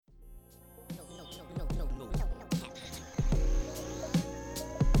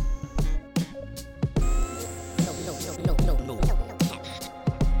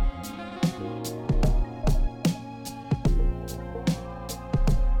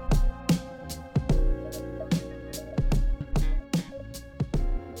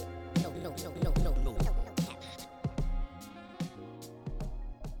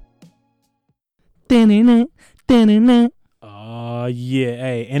Oh, yeah.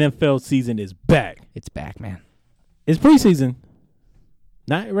 Hey, NFL season is back. It's back, man. It's preseason.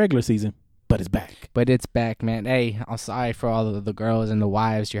 Not regular season, but it's back. But it's back, man. Hey, I'm sorry for all of the girls and the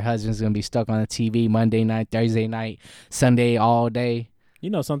wives. Your husband's going to be stuck on the TV Monday night, Thursday night, Sunday all day.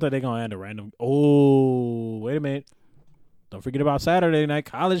 You know, sometimes they're going to add a random. Oh, wait a minute. Don't forget about Saturday night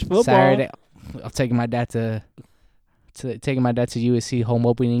college football. Saturday, I'm taking my dad to USC home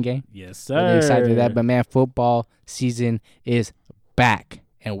opening game. Yes, sir. Really excited for that. But, man, football season is back,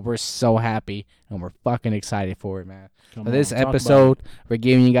 and we're so happy, and we're fucking excited for it, man. For this episode, we're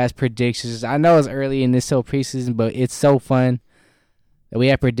giving you guys predictions. I know it's early in this whole preseason, but it's so fun that we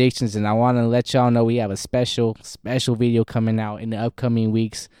have predictions, and I want to let y'all know we have a special video coming out in the upcoming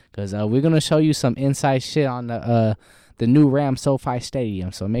weeks because we're going to show you some inside shit on the new Rams SoFi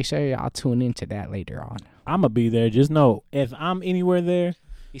Stadium. So make sure y'all tune into that later on. I'm going to be there. Just know, if I'm anywhere there.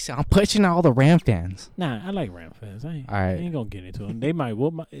 You see, I'm pushing all the Ram fans. Nah, I like Ram fans. I right. ain't going to get into them. They might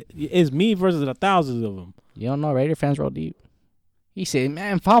whoop my. It's me versus the thousands of them. You don't know Raider fans roll deep. He said,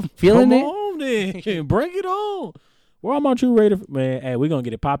 man, if I'm feeling it. Come on, then. Bring it on. Where am I true Raider? Man, hey, we're going to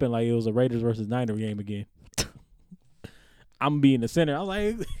get it popping like it was a Raiders versus Niners game again. I'm going to be in the center. I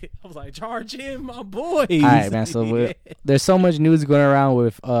was like, charge him, my boys. All right, man. So there's so much news going around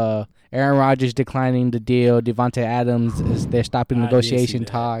with Aaron Rodgers declining the deal. Devontae Adams, they're stopping negotiation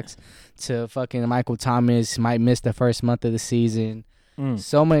talks. To fucking Michael Thomas might miss the first month of the season.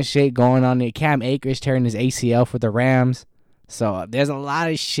 So much shit going on there. Cam Akers tearing his ACL for the Rams. So there's a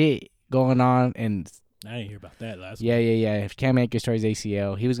lot of shit going on, and I didn't hear about that last week. Yeah. If Cam Akers tore his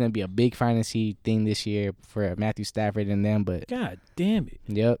ACL, he was going to be a big fantasy thing this year for Matthew Stafford and them, but God damn it.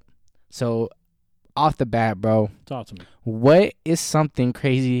 Yep. So off the bat, bro, talk to me. What is something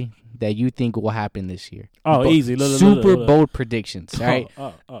crazy that you think will happen this year? Oh, easy. Super bold predictions, right?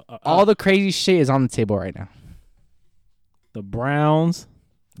 All the crazy shit is on the table right now. The Browns,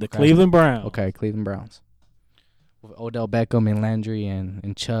 Cleveland Browns. Okay, Cleveland Browns. With Odell Beckham and Landry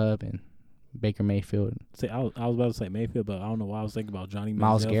and Chubb and Baker Mayfield. See, I was about to say Mayfield, but I don't know why I was thinking about Johnny Manziel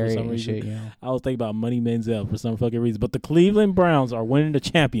Miles Garrett for some reason. And shit, yeah. I was thinking about Money Manziel for some fucking reason. But the Cleveland Browns are winning the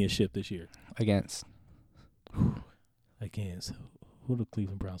championship this year. Against who the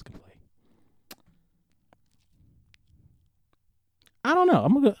Cleveland Browns can play? I don't know.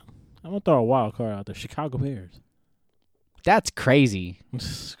 I'm gonna throw a wild card out there. Chicago Bears. That's crazy.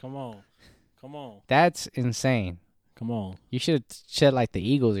 Come on. That's insane. Come on. You should shed like the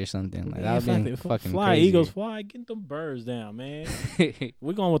Eagles or something. Like that would be fucking fly, crazy. Eagles fly. Get them birds down, man.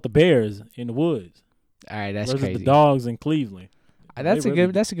 We're going with the Bears in the woods. All right, that's versus crazy. The Dogs in Cleveland. That's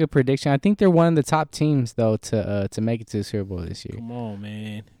a good prediction. I think they're one of the top teams though to make it to the Super Bowl this year. Come on,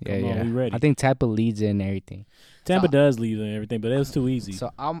 man. Yeah. We ready. I think Tampa leads it and everything. Tampa does lead and everything, but it was too easy.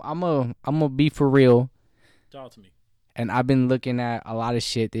 So I'm gonna be for real. Talk to me. And I've been looking at a lot of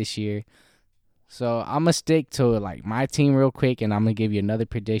shit this year. So I'm going to stick to like my team real quick, and I'm going to give you another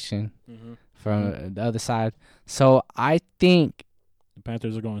prediction from the other side. So I think the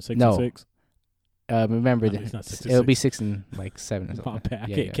Panthers are going 6-6. Remember, it'll be 6 and like 7 or something. My bad.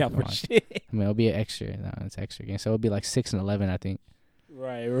 I can't count for shit. I mean, it'll be an extra. No, it's extra game. So it'll be like 6 and 11, I think.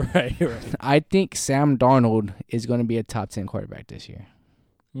 Right. I think Sam Darnold is going to be a top 10 quarterback this year.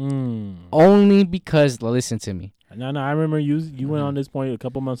 Only because, listen to me. No, I remember you went on this point a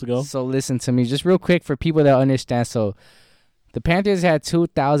couple months ago. So listen to me, just real quick for people that understand. So the Panthers had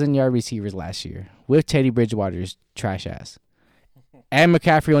 2,000-yard receivers last year with Teddy Bridgewater's trash ass. And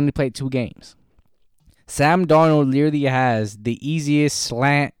McCaffrey only played 2 games. Sam Darnold literally has the easiest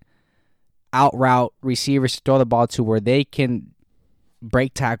slant out route receivers to throw the ball to where they can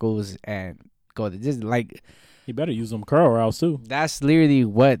break tackles and go. Just like he better use them curl routes too. That's literally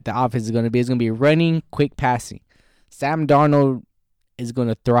what the offense is going to be. It's going to be running, quick passing. Sam Darnold is going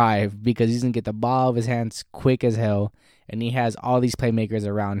to thrive because he's going to get the ball out of his hands quick as hell, and he has all these playmakers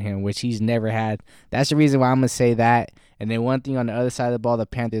around him, which he's never had. That's the reason why I'm going to say that. And then one thing on the other side of the ball, the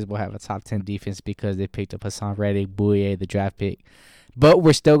Panthers will have a top 10 defense because they picked up Hassan Reddick, Bouye, the draft pick. But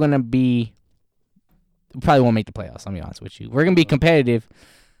we're still going to be – we probably won't make the playoffs, I'll be honest with you. We're going to be competitive.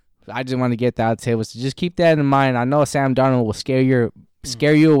 I just want to get that out of the table. So just keep that in mind. I know Sam Darnold will scare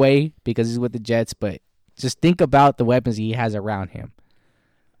you away because he's with the Jets, but – just think about the weapons he has around him.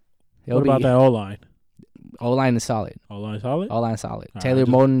 What about that O-line? O-line is solid. O-line solid? O-line solid. Taylor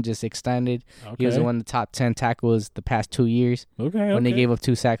Moton just extended. Okay. He was one of the top 10 tackles the past 2 years. Okay. When they gave up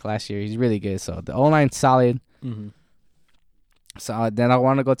 2 sacks last year. He's really good. So the O-line's solid. Mm-hmm. So then I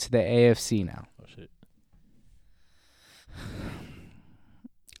want to go to the AFC now. Oh, shit.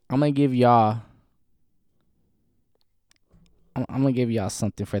 I'm going to give y'all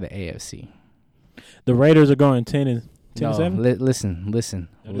something for the AFC. The Raiders are going 10 and No, 7. listen. Did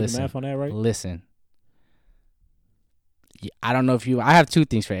I do the math on that right? Listen. I don't know if you. I have two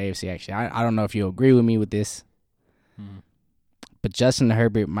things for AFC actually. I don't know if you agree with me with this, but Justin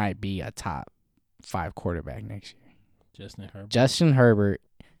Herbert might be a top 5 quarterback next year. Justin Herbert,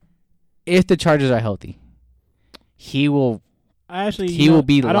 if the Chargers are healthy, he will. He will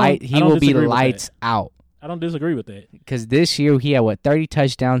be lights out. I don't disagree with that. Because this year he had 30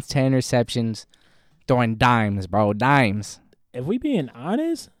 touchdowns, 10 interceptions, throwing dimes, bro, dimes. If we being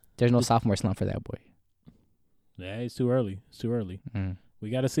honest, there's no sophomore slump for that boy. Yeah, it's too early. We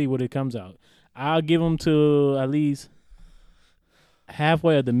got to see what it comes out. I'll give him to at least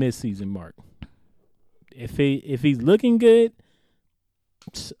halfway of the midseason mark. If he's looking good,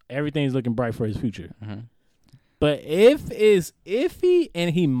 everything's looking bright for his future. But if it's iffy and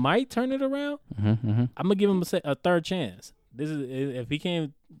he might turn it around, I'm gonna give him a third chance. This is if he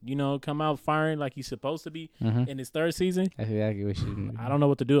can't, come out firing like he's supposed to be in his third season. That's exactly what you. I don't know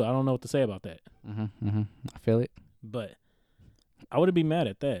what to do. I don't know what to say about that. I feel it, but I wouldn't be mad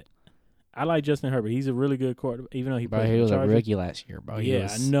at that. I like Justin Herbert. He's a really good quarterback, even though he was a rookie last year, bro.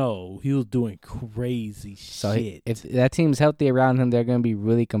 I know. He was doing crazy shit. If that team's healthy around him, they're going to be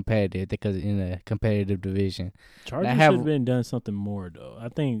really competitive because in a competitive division. Chargers should have been done something more, though. I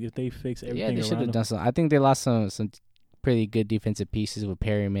think if they fix everything they should have done something. I think they lost some pretty good defensive pieces with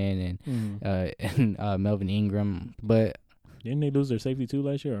Perryman and Melvin Ingram. But didn't they lose their safety too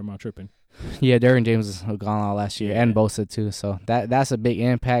last year, or am I tripping? Yeah, Derwin James was gone all last year, and Bosa too. So that's a big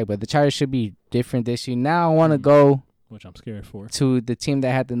impact. But the Chargers should be different this year. Now I want to go, which I'm scared for, to the team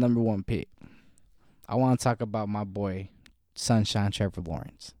that had the number 1 pick. I want to talk about my boy, Sunshine Trevor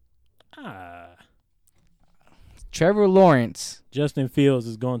Lawrence. Trevor Lawrence. Justin Fields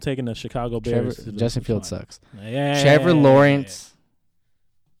is taking the Chicago Bears. Justin Fields sucks. Yeah. Trevor Lawrence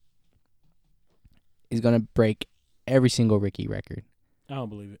is going to break every single rookie record. I don't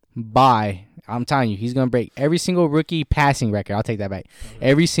believe it. I'm telling you, he's going to break every single rookie passing record. I'll take that back. Okay.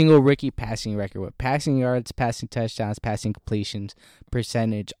 Every single rookie passing record with passing yards, passing touchdowns, passing completions,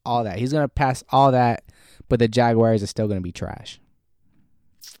 percentage, all that. He's going to pass all that, but the Jaguars are still going to be trash.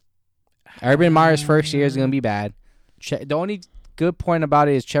 Urban Meyer's first year is going to be bad. The only good point about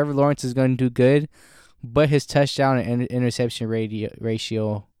it is Trevor Lawrence is going to do good, but his touchdown and interception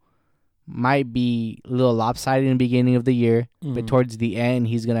ratio might be a little lopsided in the beginning of the year, but towards the end,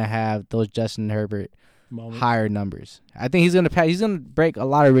 he's going to have those Justin Herbert higher numbers. I think he's going to break a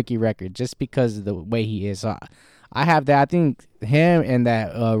lot of rookie records just because of the way he is. So I have that. I think him and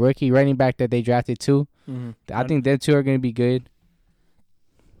that rookie running back that they drafted too, I think them two are going to be good.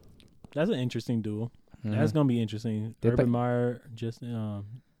 That's an interesting duel. That's going to be interesting. Urban Meyer, Justin,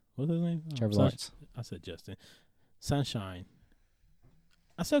 what's his name? Trevor Lawrence. I said Justin. Sunshine.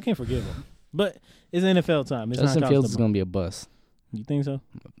 I still can't forgive him. But it's NFL time. Justin Fields is going to be a bust. You think so?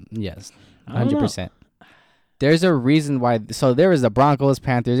 Yes. 100%. There's a reason why. So there was the Broncos,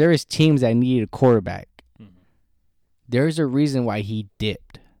 Panthers. There was teams that needed a quarterback. There's a reason why he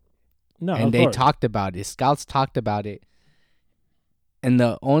dipped. No, and they talked about it. Scouts talked about it. And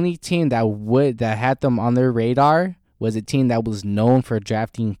the only team that had them on their radar was a team that was known for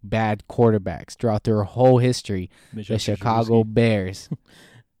drafting bad quarterbacks throughout their whole history, the Chicago Bears.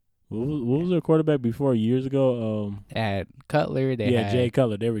 What was their quarterback before years ago? At Cutler, they had Jay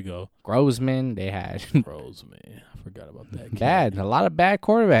Cutler. There we go. Grossman, they had Grossman. I forgot about that. Bad, a lot of bad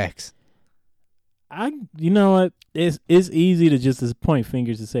quarterbacks. You know what? It's easy to just point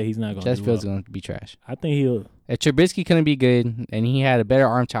fingers to say he's not going to. Justin Fields going to be trash. I think he'll. If Trubisky couldn't be good, and he had a better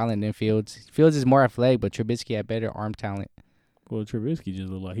arm talent than Fields. Fields is more athletic, but Trubisky had better arm talent. Well, Trubisky just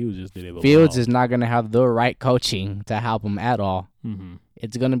looked like he was just did it. Fields is not going to have the right coaching to help him at all. Mm-hmm.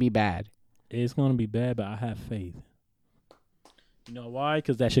 It's going to be bad. It's going to be bad, but I have faith. You know why?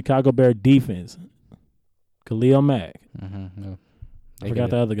 Because that Chicago Bear defense, Khalil Mack. No. I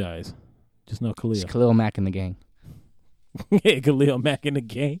forgot the other guys. Just know Khalil. It's Khalil Mack in the game. Yeah, Khalil Mack in the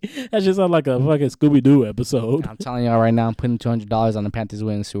game. That just sounds like a fucking Scooby-Doo episode. I'm telling y'all right now, I'm putting $200 on the Panthers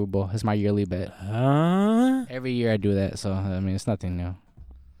winning the Super Bowl. That's my yearly bet. Every year I do that, so, I mean, it's nothing new.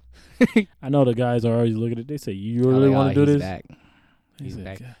 I know the guys are always looking at it. They say, you really want to do this? Back. He's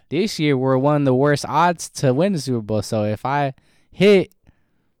back. This year, we're one of the worst odds to win the Super Bowl, so if I hit...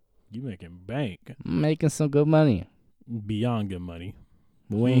 You making bank. I'm making some good money. Beyond good money.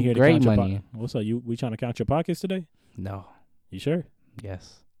 But we ain't here to count your money. What's up? We trying to count your pockets today? No. You sure?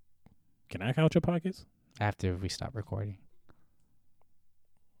 Yes. Can I count your pockets? After we stop recording.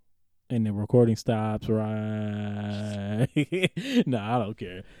 And the recording stops, right? No, I don't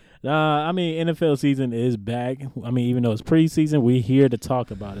care. I mean, NFL season is back. I mean, even though it's preseason, we're here to talk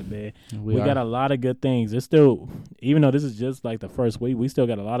about it, man. We got a lot of good things. It's still, even though this is just like the first week, we still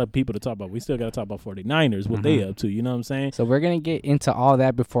got a lot of people to talk about. We still got to talk about 49ers, what they up to. You know what I'm saying? So we're gonna get into all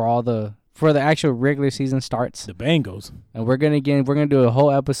that before the actual regular season starts. The Bengals, and we're gonna do a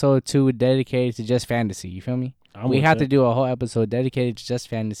whole episode 2 dedicated to just fantasy. You feel me? We have to do a whole episode dedicated to just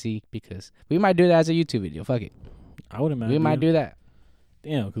fantasy because we might do that as a YouTube video. Fuck it. I would imagine we might do that.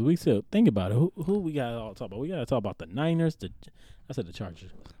 Damn, because we still think about it. Who we got to all talk about? We got to talk about the Niners. I said the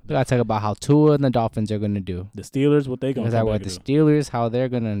Chargers. We got to talk about how Tua and the Dolphins are going to do. The Steelers, what they going to do. The Steelers, how they're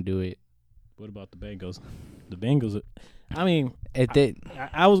going to do it. What about the Bengals? The Bengals, I mean,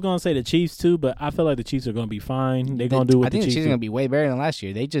 I was going to say the Chiefs too, but I feel like the Chiefs are going to be fine. They're going to do what the Chiefs do. I think the Chiefs are going to be way better than last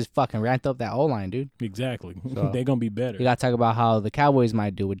year. They just fucking ramped up that O-line, dude. Exactly. So, they're going to be better. We got to talk about how the Cowboys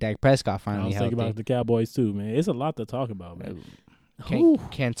might do with Dak Prescott finally. I was thinking about the Cowboys too, man. It's a lot to talk about, man.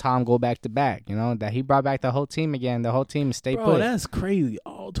 Can Tom go back to back? You know, that he brought back the whole team again. The whole team stayed put. Bro, that's crazy.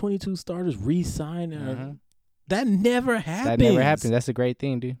 All 22 starters re-signed. That never happens. That never happens. That's a great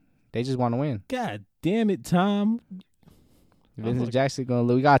thing, dude. They just want to win. God damn it, Tom. Vincent Jackson going to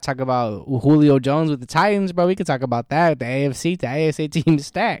lose. We got to talk about Julio Jones with the Titans, bro. We can talk about that. The AFC team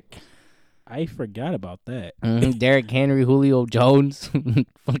stack. I forgot about that. Derrick Henry, Julio Jones,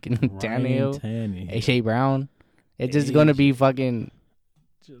 fucking Tannehill, A.J. Brown. It's just going to be fucking...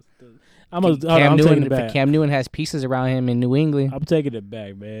 Cam Newton has pieces around him in New England. I'm taking it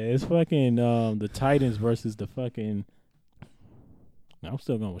back, man. It's fucking the Titans versus the fucking... I'm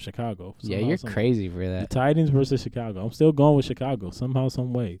still going with Chicago. You're crazy for that. The Titans versus Chicago. I'm still going with Chicago somehow,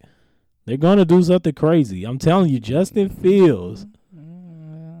 some way. They're going to do something crazy. I'm telling you, Justin Fields...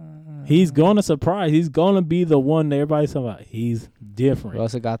 He's going to surprise. He's going to be the one that everybody's talking about. He's different. We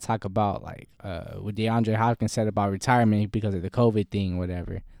also got to talk about, like, what DeAndre Hopkins said about retirement because of the COVID thing,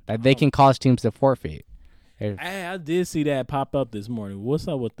 whatever. Like, they can cause teams to forfeit. I did see that pop up this morning. What's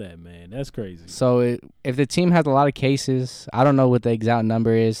up with that, man? That's crazy. So, if the team has a lot of cases, I don't know what the exact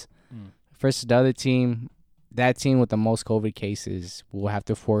number is, versus the other team, that team with the most COVID cases will have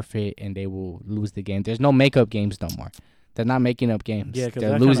to forfeit and they will lose the game. There's no makeup games no more. They're not making up games. Yeah, because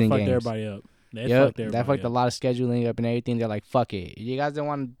they're losing fucked games. Everybody up. That fucked a lot of scheduling up and everything. They're like, fuck it. You guys don't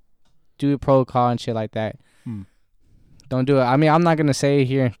want to do a protocol and shit like that. Don't do it. I mean, I'm not gonna say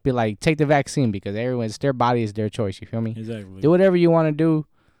here and be like, take the vaccine because it's their body is their choice. You feel me? Exactly. Do whatever you want to do,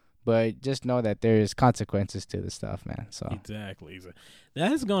 but just know that there's consequences to the stuff, man. So exactly.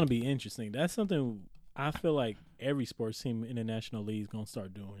 That is gonna be interesting. That's something I feel like every sports team in the National League is gonna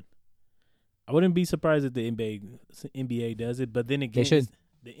start doing. I wouldn't be surprised if the NBA does it, but then again,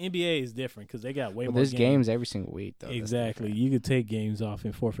 the NBA is different because they got way more games. There's games every single week, though. Exactly. You could take games off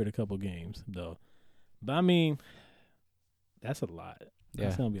and forfeit a couple games, though. But, I mean, that's a lot. Yeah.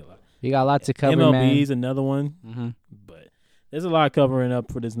 That's going to be a lot. You got a lot to cover, MLB's another one, but there's a lot covering up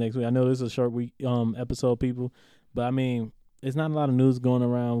for this next week. I know this is a short week episode, people, but, I mean, it's not a lot of news going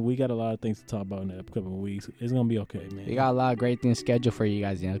around. We got a lot of things to talk about in the upcoming weeks. It's going to be okay, man. We got a lot of great things scheduled for you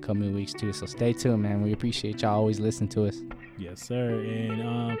guys in the coming weeks, too. So stay tuned, man. We appreciate y'all always listening to us. Yes, sir.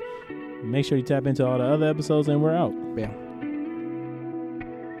 And make sure you tap into all the other episodes, and we're out. Yeah.